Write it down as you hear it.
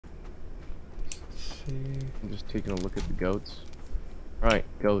see. I'm just taking a look at the goats. Alright,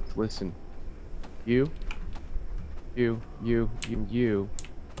 goats, listen. You. Don't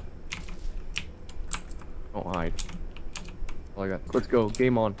hide. All I got. Let's go.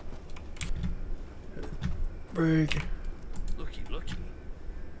 Game on. Break. Looky.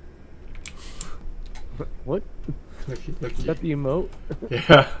 What? Looky. Is that the emote?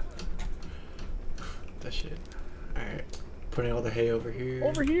 Yeah. That shit. Alright. Putting all the hay over here.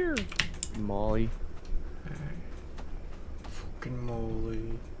 Over here. Molly. Alright. Fucking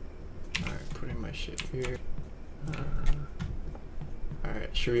moly. Alright, putting my shit here.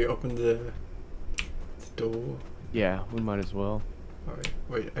 Alright, should we open the door? Yeah, we might as well. Alright,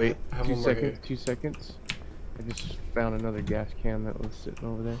 wait, Wait, I have 2 one more seconds, here. 2 seconds. I just found another gas can that was sitting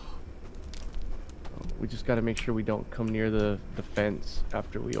over there. We just gotta make sure we don't come near the fence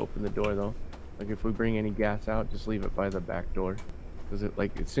after we open the door though. Like if we bring any gas out, just leave it by the back door. Cause it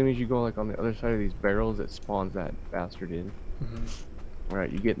like as soon as you go like on the other side of these barrels, it spawns that bastard in.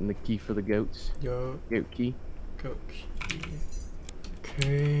 Alright, you getting the key for the goats? Yo, Goat key? go key.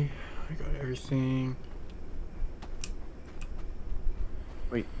 Okay, I got everything.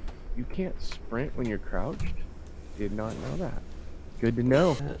 Wait, you can't sprint when you're crouched? Did not know that. Good to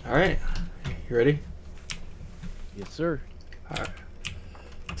know. Alright, you ready? Yes, sir. Alright.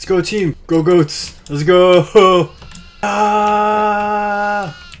 Let's go team! Go goats! Let's go!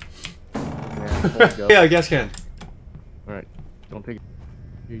 Ah! Yeah, there we go. Yeah, gas can. Alright, don't take it.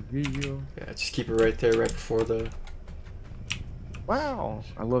 Yeah, just keep it right there, right before the... Wow,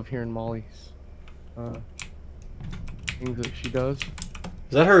 I love hearing Molly's things that she does.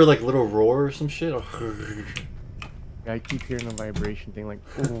 Is that her like little roar or some shit? Yeah, I keep hearing a vibration thing like.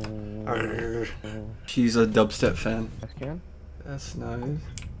 She's a dubstep fan. Gas can. That's nice.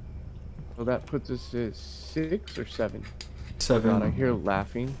 So that puts us at 6 or 7. 7. God, I hear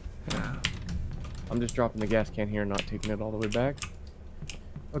laughing. Yeah. I'm just dropping the gas can here, not taking it all the way back.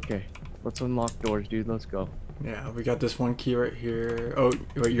 Okay, let's unlock doors, dude. Let's go. Yeah, we got this one key right here. Oh,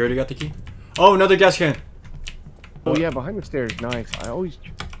 wait, you already got the key? Oh, another gas can. Oh yeah, behind the stairs. Nice.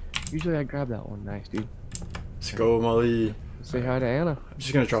 Usually I grab that one. Nice, dude. Let's go, Molly. Say hi to Anna. I'm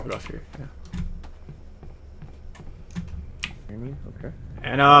just gonna drop it off here. Yeah. Hear me? Okay.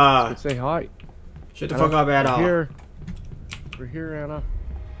 Anna! Let's say hi. Shut the fuck up, Anna. We're here. We're here, Anna.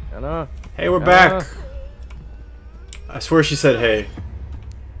 Anna. Hey, we're Anna. back. I swear she said hey.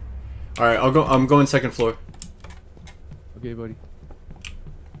 Alright, I'm going second floor. Okay, buddy.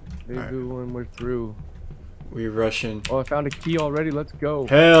 Maybe Alright. when we're through. We rushing. Oh, I found a key already. Let's go.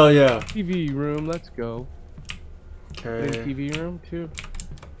 Hell yeah. TV room. Let's go. Okay. TV room too.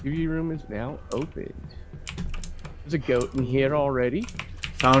 TV room is now opened. There's a goat in here already.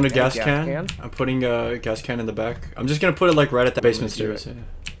 Found a And gas can. I'm putting a gas can in the back. I'm just gonna put it like right at the basement stairs. Yeah.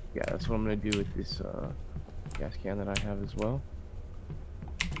 Yeah, that's what I'm gonna do with this gas can that I have as well.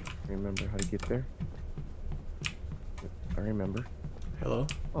 Remember how to get there. I remember. Hello?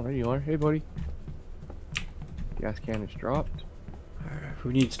 Oh, there you are. Hey, buddy. Gas can is dropped. Alright,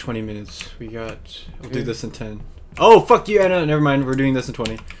 who needs 20 minutes? We'll do this in 10. Oh, fuck you, Anna! Never mind, we're doing this in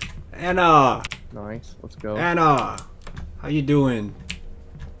 20. Anna! Nice. Let's go. Anna! How you doing?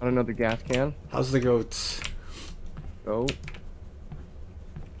 Got another gas can. How's the goats? Go.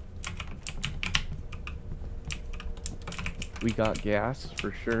 We got gas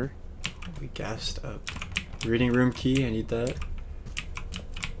for sure. We gassed up. Reading room key, I need that.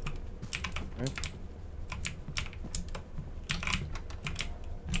 Okay.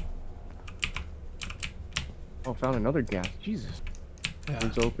 Oh, found another gas. Jesus. Yeah.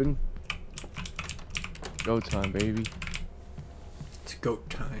 Doors open. Go time, baby. It's goat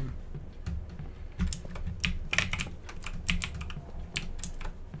time.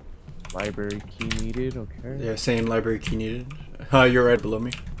 Library key needed. Okay. Yeah, same library key needed. You're right below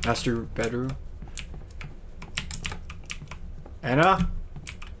me. Master bedroom. Anna?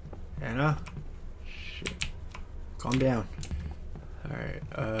 Anna? Shit. Calm down. Alright,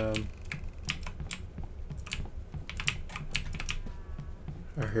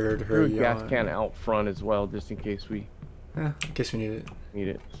 I heard her Threw a gas yawn. can out front as well, just in case we Yeah, I guess we need it. need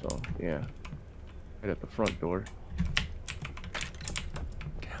it. So yeah, right at the front door.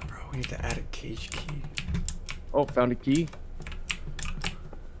 Damn, bro, we need to add a cage key. Oh, found a key.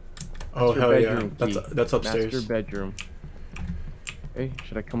 Oh, Master hell yeah. bedroom key. That's upstairs. Master bedroom. Hey,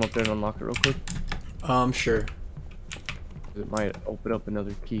 should I come up there and unlock it real quick? Sure. It might open up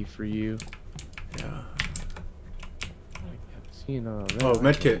another key for you. Yeah. I kept seeing red Oh, light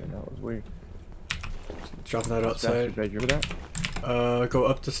medkit. there. That was weird. Dropping that Master outside. bedroom. That. Go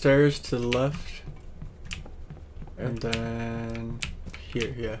up the stairs to the left. Okay. And then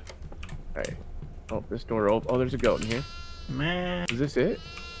here, yeah. Alright. Oh, this door open. Oh, there's a goat in here. Man. Is this it?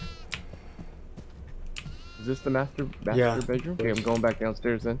 Is this the master Yeah. bedroom? Okay, I'm going back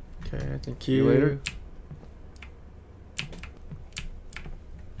downstairs then. Okay, thank See you you. later.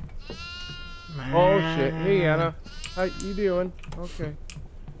 Man. Oh shit. Hey Anna. How you doing? Okay.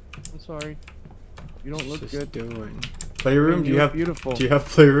 I'm sorry. You don't look Just good. doing. Playroom? Man, Do you have beautiful? Do you have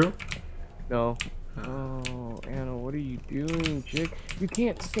playroom? No. Oh, Anna, what are you doing, chick? You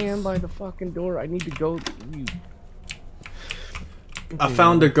can't stand by the fucking door. I need to go. You. I Okay,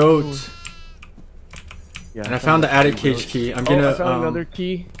 found Anna. a goat. Yeah, And I found the attic two cage goats. key. I'm Oh, gonna I found another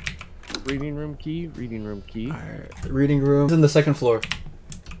key. Reading room key. Reading room key. Alright, reading room. It's in the second floor.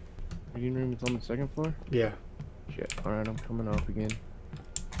 Reading room is on the second floor. Yeah. Shit. All right, I'm coming up again.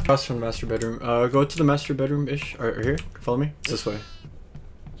 Across from the master bedroom. Go to the master bedroom-ish. Or here. Follow me. It's this way.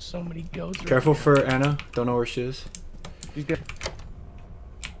 So many goats. Right Careful here. for Anna. Don't know where she is. She's dead.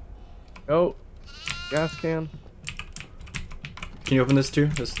 Oh, gas can. Can you open this too?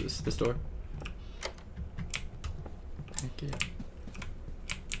 This door. Okay.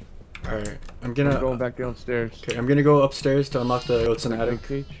 Alright. I'm I'm going back downstairs. Okay, I'm gonna go upstairs to unlock the goats in the attic.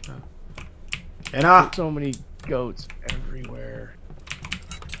 Cage. Anna! So many goats everywhere.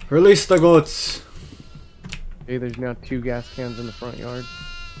 Release the goats! Hey, there's now 2 gas cans in the front yard.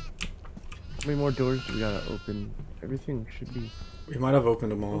 How many more doors do we gotta open? Everything should be. We might have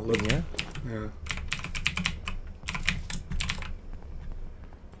opened them all. Open, yeah. Yeah.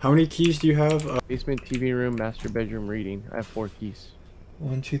 How many keys do you have? Basement, TV room, master bedroom, reading. I have 4 keys.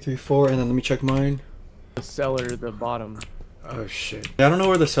 1, 2, 3, 4, and then let me check mine. The cellar, the bottom. Oh shit. I don't know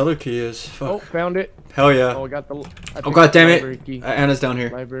where the cellar key is. Fuck. Oh, found it. Hell yeah. Oh, I got the. I Oh god damn library it. Key. Anna's down here.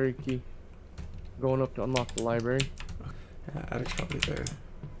 Library key. Going up to unlock the library. Yeah, attic's probably there.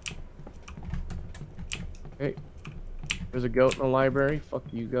 Hey, there's a goat in the library. Fuck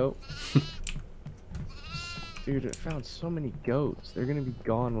you, goat. Dude, I found so many goats. They're gonna be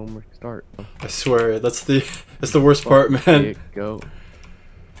gone when we start. I swear, that's the worst part, man. Dick, goat.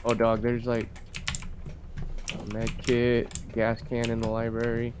 Oh, dog, there's like a med kit, gas can in the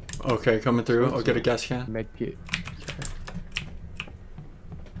library. Okay, coming through. I'll get a gas can. Med kit.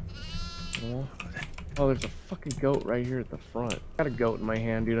 Oh, there's a fucking goat right here at the front. I got a goat in my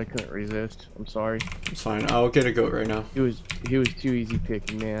hand, dude. I couldn't resist. I'm sorry. It's fine. I'll get a goat right now. He was too easy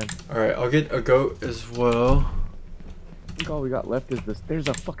picking, man. Alright, I'll get a goat as well. I think all we got left is this. There's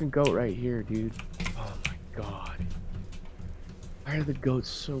a fucking goat right here, dude. Oh my god. Why are the goats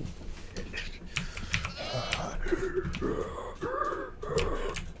so...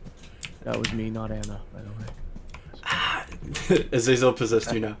 That was me, not Anna, by the way. Azazel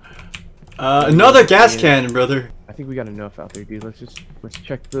possessed you now. Another gas can, brother. I think we got enough out there, dude. Let's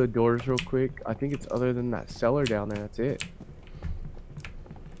check the doors real quick. I think it's other than that cellar down there. That's it.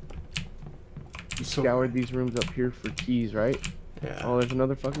 So, Scoured these rooms up here for keys, right? yeah. Oh, there's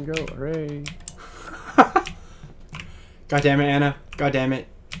another fucking goat. Hooray. God damn it, Anna. God damn it.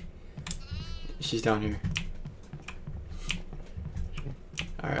 She's down here.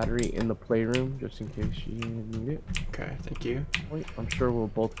 Alright. Battery in the playroom, just in case you need it. Okay, thank you. Wait, I'm sure we'll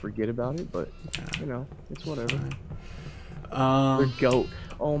both forget about it, but you know, it's whatever. The goat.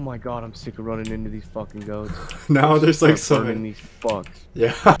 Oh my god, I'm sick of running into these fucking goats. Now there's like Start so burning many. these fucks.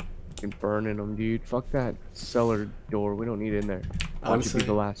 Yeah. Fucking burning them, dude. Fuck that cellar door. We don't need it in there. I want to be Honestly.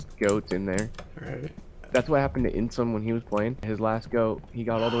 the last goat in there. Alright. That's what happened to Insum when he was playing. His last goat, he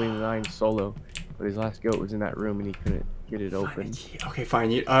got all the way to 9 solo, but his last goat was in that room and he couldn't get it open. Okay,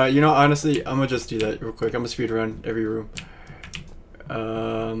 fine. You know, honestly, I'm gonna just do that real quick. I'm gonna speed run every room.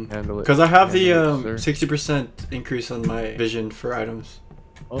 Handle it. Because I have the Handle it, sir. 60% increase on my vision for items.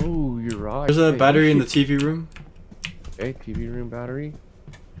 Oh, you're right. There's a Hey, battery you in the should- TV room. Okay, TV room battery.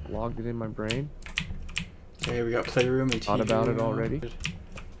 Logged it in my brain. Okay, we got playroom and TV. Thought about it room. already.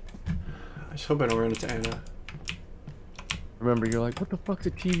 I just hope I don't run into Anna. Remember, you're like, what the fuck's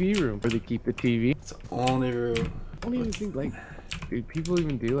a TV room? Where they keep the TV? It's the only room. I don't even think, like, dude, people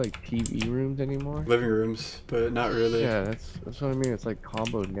even do, like, TV rooms anymore? Living rooms, but not really. Yeah, that's what I mean. It's, like,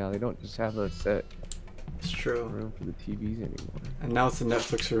 comboed now. They don't just have a set It's true. room for the TVs anymore. And now it's the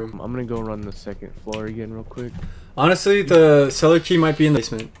Netflix room. I'm gonna go run the second floor again real quick. Honestly, the cellar key might be in the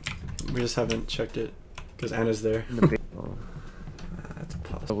basement. We just haven't checked it because Anna's there. In the oh, That's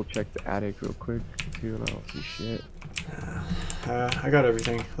possible. double check the attic real quick, too, and I don't see shit. I got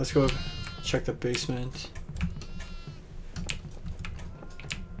everything. Let's go check the basement.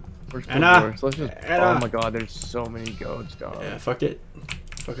 Where's the Anna! door? So let's just. Anna! Oh my god, there's so many goats, dog. Yeah, fuck it.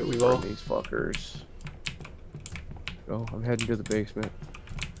 Fuck it, we Burn will. these fuckers. Go, I'm heading to the basement.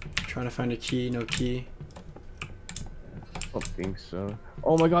 Trying to find a key, no key. I don't think so.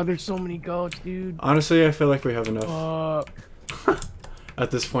 Oh my god, there's so many goats, dude. Honestly, I feel like we have enough.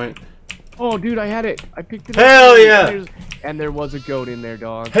 At this point. Oh, dude, I had it. I picked it up. Hell yeah! And there was a goat in there,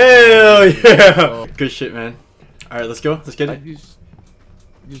 dog. Hell yeah! Good shit, man. Alright, let's go. Let's get it. It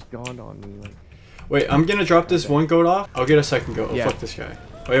just dawned on me. Like, wait, I'm gonna drop this one goat off. I'll get a second goat. Oh, yeah. fuck this guy.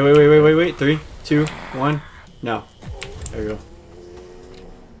 Wait. 3, 2, 1. No. There we go.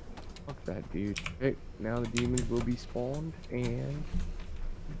 Fuck that, dude. Okay, now the demons will be spawned and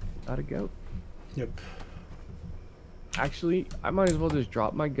got a goat. Yep. Actually, I might as well just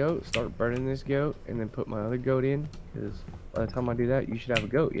drop my goat, start burning this goat, and then put my other goat in. Because by the time I do that, you should have a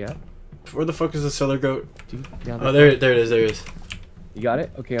goat, yeah? Where the fuck is the cellar goat? Dude, oh, there it is. You got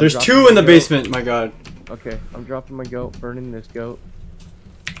it? Okay. There's 2 in the basement, my god. Okay, I'm dropping my goat, burning this goat.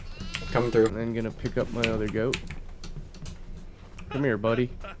 Coming through. And then gonna pick up my other goat. Come here, buddy.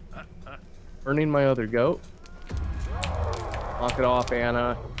 Burning my other goat. Knock it off,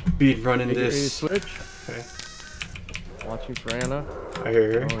 Anna. Speed running Get ready to this. switch. Okay. Watching for Anna. I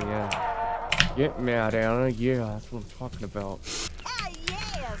hear her. Oh yeah. Get mad, Anna. Yeah, that's what I'm talking about.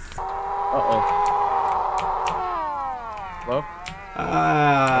 Yes. Uh-oh. Hello?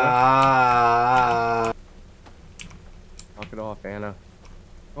 Knock it off, Anna.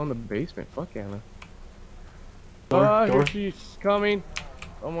 Oh, in the basement. Fuck Anna. Door. Here she's coming.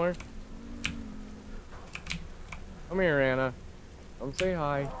 Somewhere. Come here, Anna. Come say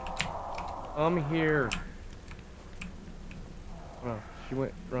hi. I'm here. Oh, she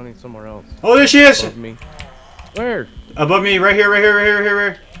went running somewhere else. Oh, there she is! Above me. Where? Above me, right here.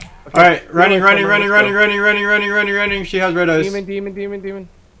 Okay. Alright, running. She has red eyes. Demon.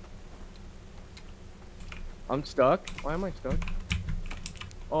 I'm stuck. Why am I stuck?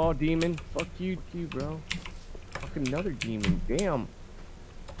 Oh, demon. Fuck you, bro. Fuck another demon. Damn.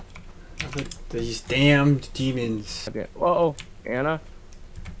 These damned demons. Uh-oh. Anna,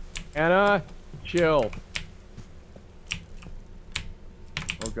 chill.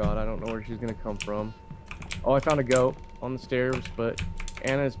 Oh god, I don't know where she's gonna come from. Oh, I found a goat on the stairs, but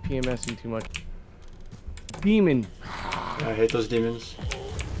Anna's PMSing too much. Demon. I hate those demons.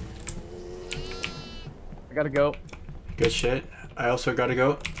 I got a goat. Good shit. I also got a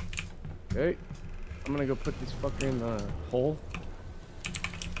goat. Okay. I'm gonna go put this fucker in the hole.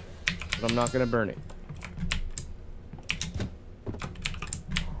 But I'm not gonna burn it.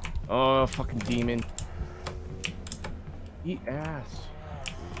 Oh, fucking demon. Eat ass.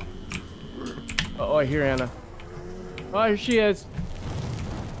 Uh oh, I hear Anna. Oh, here she is.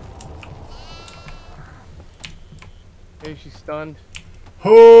 Okay, she's stunned.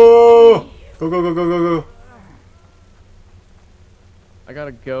 Oh! Go. I got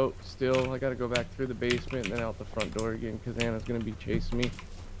a goat still. I gotta go back through the basement and then out the front door again because Anna's gonna be chasing me.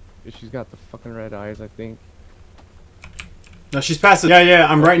 She's got the fucking red eyes, I think. No, she's past it. Yeah,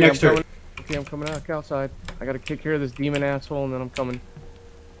 I'm right next to her. Okay, I'm coming out outside. I gotta kick care of this demon asshole and then I'm coming.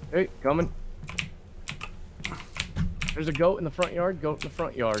 Hey, coming. There's a goat in the front yard. It's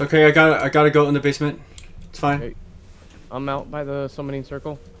okay, I got a goat in the basement. It's fine. Okay. I'm out by the summoning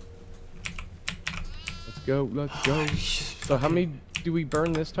circle. Let's go. So how many do we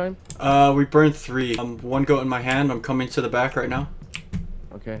burn this time? We burned 3. 1 goat in my hand. I'm coming to the back right now.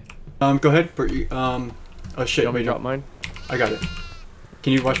 Okay. Go ahead. Oh shit. You want me to drop mine? I got it.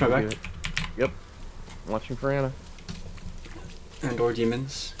 Can you watch my back? Yep. I'm watching for Anna. And or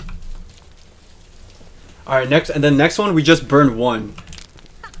demons. Alright, next one we just burned 1.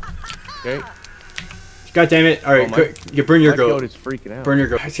 Okay. God damn it. Alright, quick. You burn your goat. Goat is freaking out. Burn your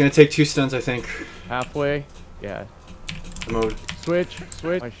goat. It's gonna take 2 stuns, I think. Halfway. Yeah. Mode. Switch.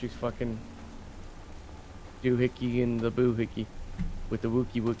 Why she's fucking doohickey and the boohickey with the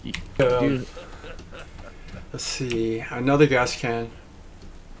wookie. Dude. Let's see. Another gas can.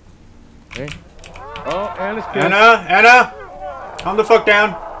 Okay. Oh, Anna's pissed. Anna! Calm the fuck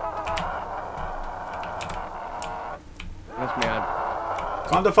down. Anna's mad.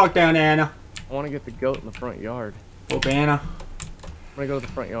 Calm the fuck down, Anna. I want to get the goat in the front yard. Oh, Anna. I'm gonna go to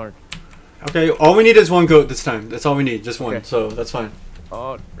the front yard. Okay, all we need is 1 goat this time. That's all we need, just 1. Okay. So that's fine.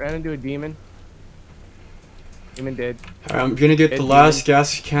 Oh, ran into a demon. Demon dead. Alright, I'm gonna get the last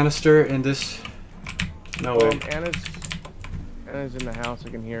gas canister in this. No way. Anna's in the house. I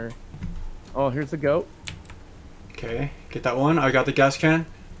can hear her. Oh, here's the goat. Okay, get that one. I got the gas can.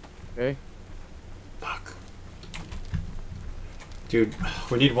 Okay. Fuck. Dude,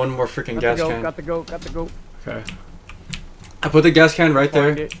 we need 1 more freaking gas can. Got the goat. Okay. I put the gas can right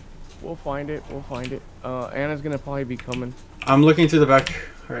there. We'll find it. Anna's gonna probably be coming. I'm looking through the back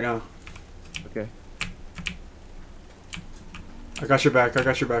right now. Okay. I got your back,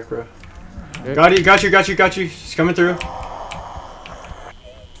 bro. Okay. Got you. She's coming through.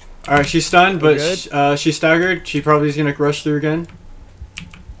 Alright, she's stunned, but good? she's staggered. She probably is gonna rush through again.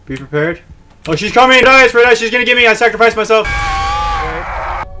 Be prepared. Oh, she's coming! Red eyes! She's gonna get me! I sacrificed myself! Okay.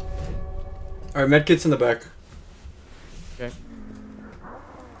 Alright, medkit's in the back. Okay.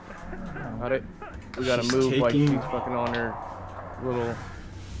 Got it. We gotta She's move like taking- she's fucking on her little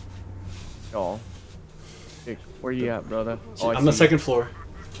doll. Hey, where you at, brother? Oh, I I'm the see second floor.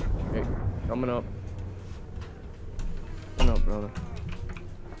 you. Okay, coming up. Coming up, brother.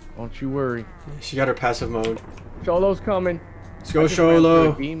 Don't you worry. She got her passive mode. Sholo's coming. Let's go, I just ran through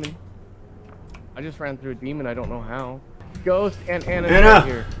Shollow. a demon. I just ran through a demon. I don't know how. Ghost and Anna's Anna! right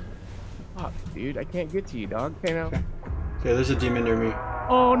here. Fuck, dude. I can't get to you, dog. Okay, now. Okay, there's a demon near me.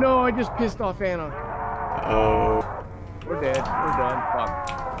 Oh, no. I just pissed off Anna. Oh. We're dead. We're done.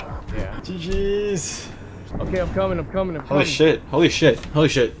 Fuck. Yeah. GG's. Okay, I'm coming. I'm coming. I'm coming. Holy shit. Holy shit. Holy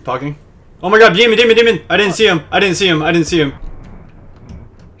shit. Talking. Oh my god, demon, demon, demon! I didn't see him. I didn't see him. I didn't see him.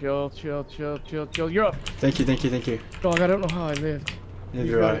 Chill, chill, chill, chill, chill. You're up. Thank you, thank you, thank you. Dog, I don't know how I lived. Neither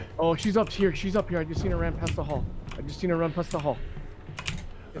You do got I. it. Oh, she's up here. She's up here. I just seen her run past the hall. I just seen her run past the hall.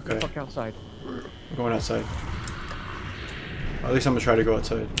 Get the Okay. fuck outside. I'm going outside. Or at least I'm gonna try to go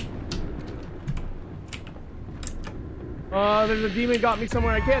outside. There's a demon got me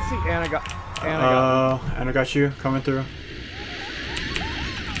somewhere I can't see. Anna got me. Anna got you. Coming through.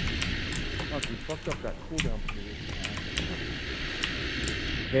 Fuck, you fucked up that cooldown period.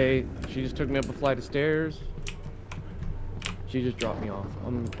 Okay, she just took me up a flight of stairs. She just dropped me off.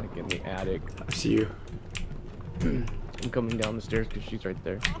 I'm like in the attic. I see you. I'm coming down the stairs because she's right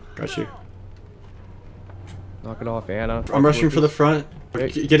there. Got you. Knock it off, Anna. I'm rushing for the front.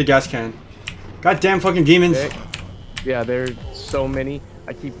 Okay. Get a gas can. Goddamn fucking demons. Okay. Yeah, there's so many.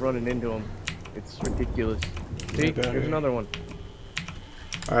 I keep running into them. It's ridiculous. See, here's another one.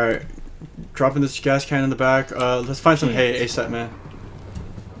 Alright. Dropping this gas can in the back. Let's find some hay ASAP, man.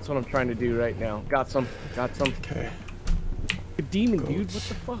 That's what I'm trying to do right now. Got some. Got some. Okay. A demon, dude. What Goats.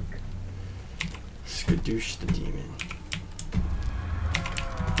 the fuck? Skadoosh the demon.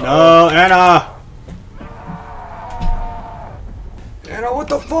 No, Anna! Anna, what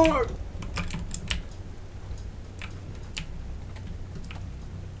the fuck?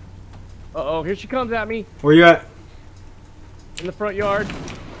 Uh-oh, here she comes at me. Where you at? In the front yard.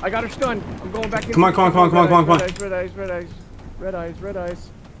 I got her stunned. I'm going back in. Come on, come on, come on, come on, come on, come on. Red eyes, red eyes, red eyes, red eyes, red eyes.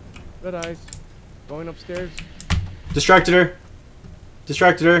 Red eyes. Going upstairs. Distracted her.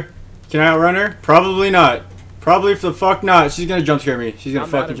 Distracted her. Can I outrun her? Probably not. Probably the fuck not. She's gonna jump scare me. She's gonna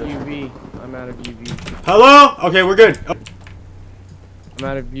I'm out fucking of jump. UV. I'm out of UV. Hello? Okay, we're good. Oh. I'm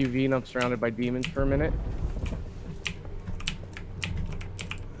out of UV and I'm surrounded by demons for a minute.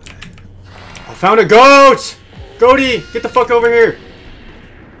 I found a goat! Goaty, get the fuck over here.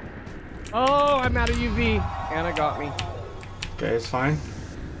 Oh, I'm out of UV. Anna got me. Okay, it's fine.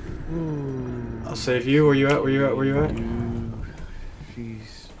 Ooh. I'll save you. Where you at? Where you at? Where you at?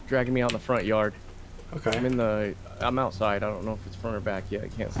 She's dragging me out in the front yard. Okay. I'm outside. I don't know if it's front or back yet. I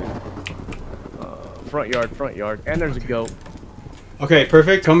can't see. Front yard, front yard. And there's a goat. Okay,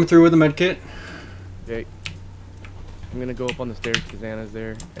 perfect. Coming through with a med kit. Okay. I'm gonna go up on the stairs because Anna's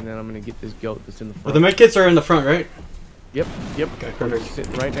there, and then I'm gonna get this goat that's in the front. Well, the med kits are in the front, right? Yep, yep. Okay, I'm perfect.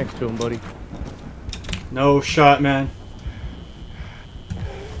 sitting right next to him, buddy. No shot, man.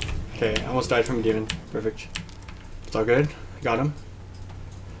 Okay, I almost died from a demon. Perfect. It's all good. Got him.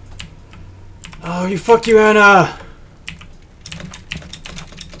 Oh, you fuck you, Anna!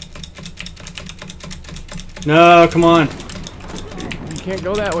 No, come on. You can't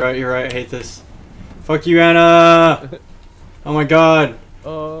go that way. Right, you're right. I hate this. Fuck you, Anna! Oh my god.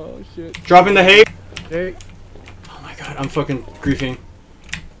 Oh shit. Dropping the hate. Hey. Oh my god, I'm fucking griefing.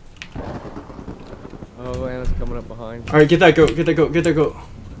 Oh, Anna's coming up behind. Alright, get that goat. Get that goat. Get that goat.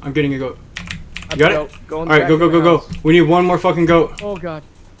 I'm getting a goat. You got it? Go Alright, go, go, go, go. We need one more fucking goat. Oh god.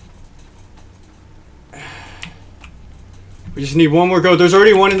 We just need one more goat. There's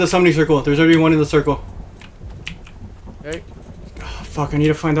already one in the summoning circle. There's already one in the circle. Hey. Oh, fuck, I need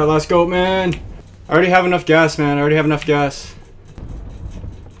to find that last goat, man. I already have enough gas, man. I already have enough gas.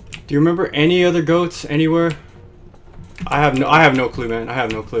 Do you remember any other goats anywhere? I have no clue, man. I have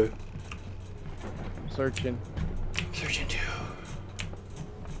no clue. Searching. Searching too.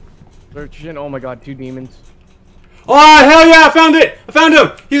 Searching. Oh my god, 2 demons. Oh, hell yeah, I found it! I found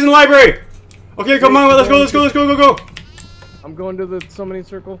him! He's in the library! Okay, come on, let's go, let's go, let's go, go, go! I'm going to the summoning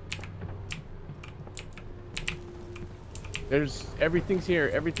circle. There's everything's here.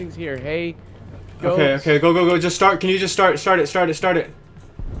 Everything's here. Hey. Goats. Okay, okay, go, go, go. Just start. Can you just start it, start it.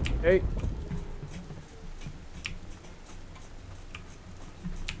 Hey.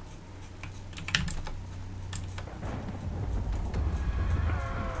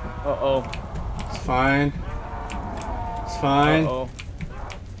 Uh-oh. It's fine. It's fine. Uh-oh.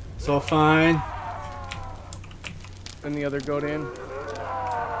 It's all fine. Send the other goat in.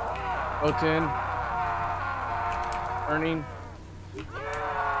 Goat's in. Earning.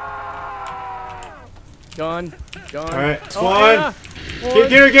 Gone. Gone. Alright, it's Oh, one. yeah.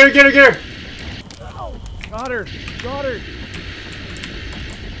 Get her, get her, get her, get her. Got her. Got her.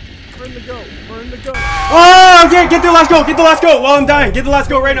 Burn the goat. Burn the goat. Oh, get the last goat. Get the last goat while I'm dying. Get the last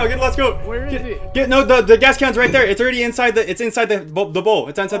goat right now. Get the last goat. Where is it? Get no, the gas can's right there. It's already inside the. It's inside the bowl.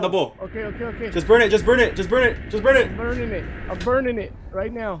 It's inside the bowl. Okay, okay, okay. Just burn it. Just burn it. Just burn it. Just burn it. I'm burning it. I'm burning it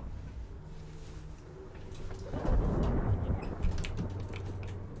right now.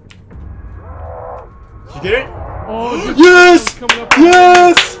 Did you get it? Oh, Yes! coming up.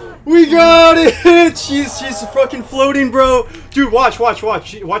 Yes! We got it! She's fucking floating, bro. Dude, watch. Watch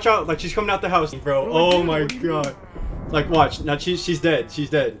out. Like, she's coming out the house, bro. Oh my god. Like, watch. Now she's dead. She's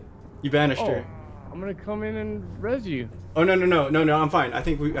dead. You banished her. I'm gonna come in and res you. Oh no, I'm fine. I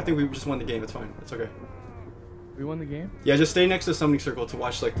think we just won the game. It's fine. It's okay. We won the game? Yeah, just stay next to the summoning circle to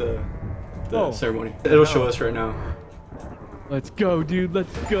watch like the ceremony. Oh. It'll show us right now. Let's go, dude.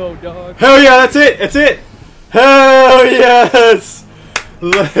 Let's go, dog. Hell yeah, that's it. That's it. Hell yes.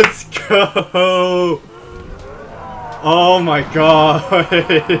 Let's go. Oh my god.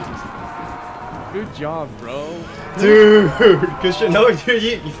 Good job, bro. Dude, good shit. No, dude,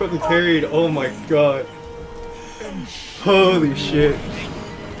 you fucking carried. Oh my god. Holy shit.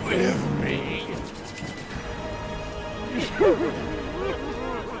 With me.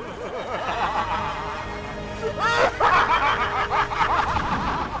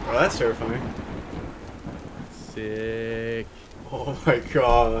 Oh, that's terrifying. Sick. Oh my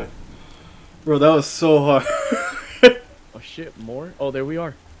god. Bro, that was so hard. Oh shit, more? Oh, there we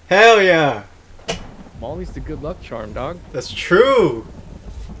are. Hell yeah. Molly's the good luck charm, dog. That's true.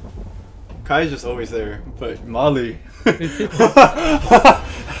 Kai's just always there, but Molly.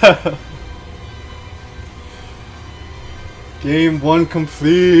 Game 1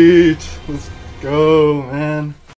 complete. Let's go, man.